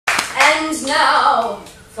And now,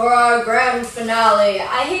 for our grand finale.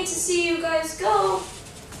 I hate to see you guys go,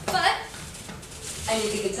 but I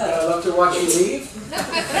need to get to you. I'd love to watch you leave.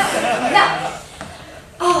 No.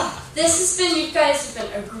 Oh, this has been, you guys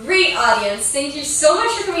have been a great audience. Thank you so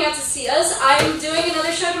much for coming out to see us. I'm doing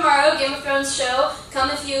another show tomorrow, Game of Thrones show.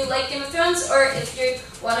 Come if you like Game of Thrones, or if you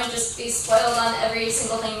want to just be spoiled on every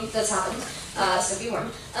single thing that's happened. So be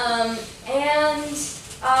warned.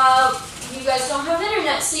 You guys don't have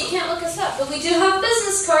internet, so you can't look us up. But we do have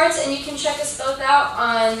business cards, and you can check us both out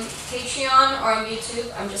on Patreon or on YouTube.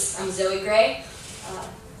 I'm Zoe Gray.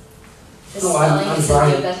 This spelling is a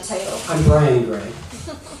new event title. I'm Brian Gray.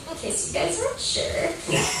 In case you guys weren't sure.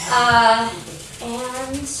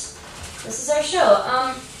 And this is our show.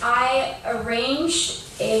 I arranged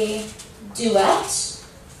a duet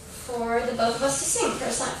for the both of us to sing for a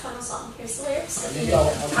final song. Here's the lyrics. Maybe I'll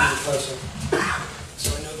move closer so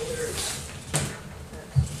I know the lyrics.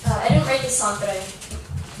 I didn't write this song, but I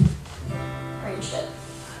arranged it.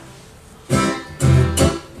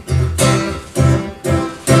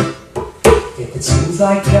 If it seems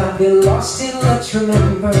like I've been lost, then let's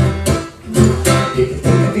remember. If you think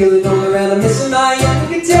I'm feeling older and I'm missing my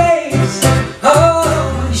younger days,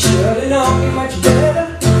 oh, you should have known me much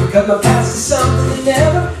better. Cut my past is something that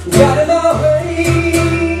never got in my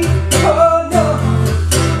way. Oh no.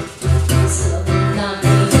 So not me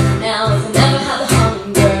now if I never had the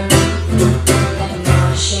hunger. And I'm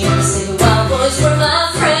not ashamed to say the wild boys were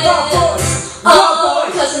my friends. Oh,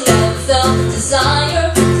 cause I never felt the desire.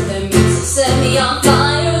 Set me on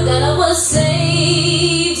fire, then I was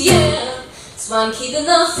saved, yeah. So I'm keeping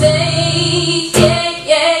the faith,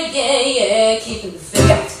 yeah, keeping the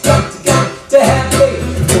faith. Got to have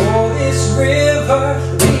faith for this river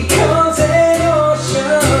becomes an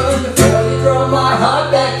ocean. Before you throw my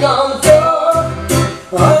heart back on the floor,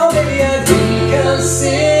 oh, maybe I'd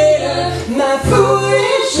reconsider my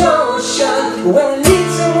foolish notion. When I need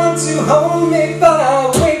someone to hold me, but I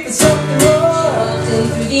wait for something more.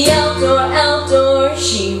 Through the outdoor,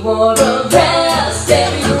 she wore a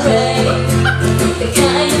raspberry beret, the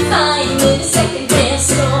kind you find in a second-hand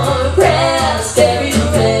store. Raspberry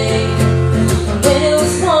beret. And when it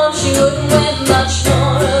was warm, she wouldn't wear much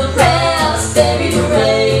more. A raspberry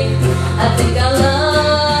beret. I think I love.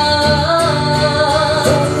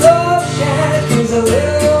 The Love Shack is a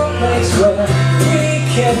little place where we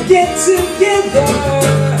can get together.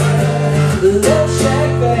 The Love Shack,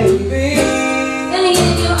 baby.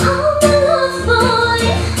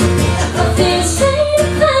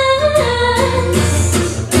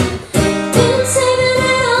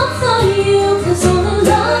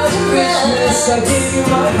 I gave you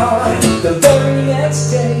my heart, the very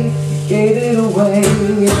next day you gave it away.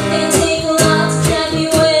 It take a lot to drag me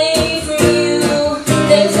away from you.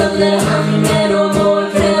 There's something that 100 men or more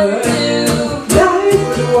can ever do. I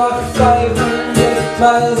would walk 500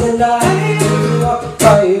 miles and I would walk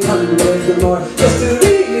 500 or more just to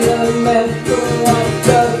be the man who walked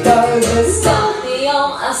 1,000. Stop me,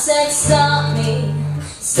 oh, I said stop me.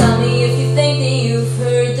 Stop me if you think that you've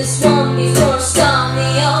heard this one before. Stop me,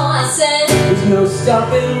 oh, I said there's no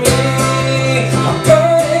stopping me. I'm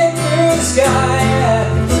burning through the sky.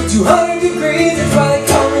 200 degrees, that's why they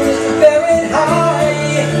call me Mr.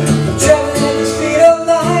 Fahrenheit. I'm traveling at the speed of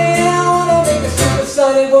light. I wanna make a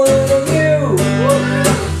supersonic one of you.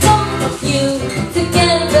 Don't you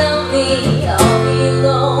forget about me. I'll be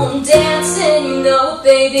alone dancing, you know,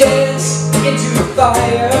 baby. Dance into the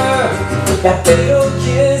fire. That fatal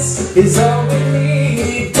kiss is all we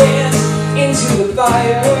need. Dance into the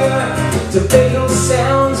fire. To fatal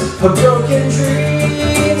sounds of broken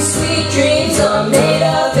dreams. Sweet dreams are made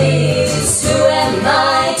of these. Who am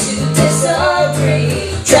I to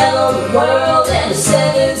disagree? Travel the world and the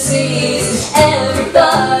 7 seas.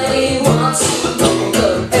 Everybody wants to rule the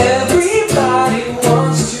world. Everybody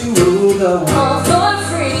wants to rule the world. All for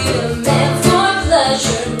freedom and for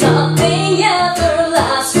pleasure. Nothing ever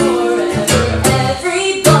lasts forever.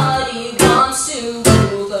 Everybody wants to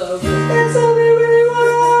rule the world. That's all we really want.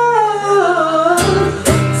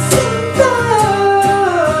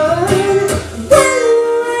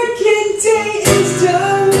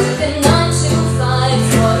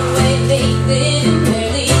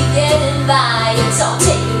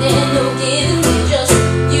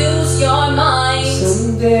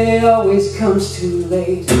 Always comes too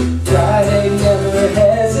late. Friday never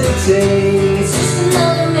hesitates. It's just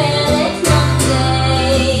another manic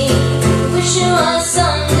Monday. Wish it was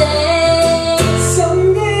Sunday.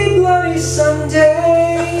 Sunday, bloody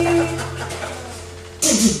Sunday.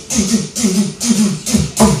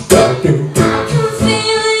 I can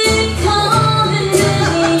feel it coming in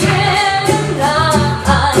the air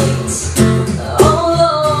tonight.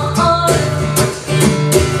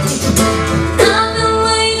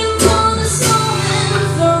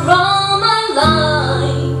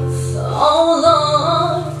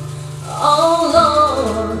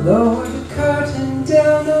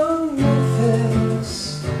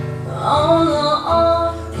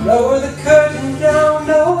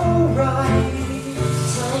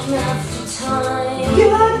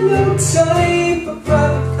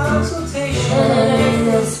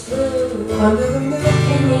 under the milk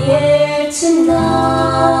in the air tonight.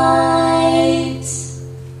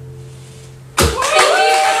 Thank you for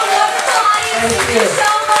the wonderful audience. Thank you so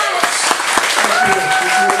much. Thank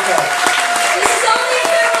you. This is only a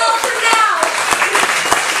farewell for now.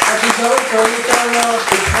 Happy Zoe, only farewell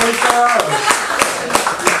for 24 hours.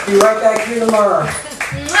 Be right back here tomorrow.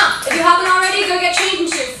 If you haven't already, go get changed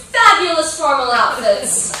into your fabulous formal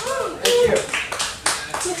outfits. Thank you.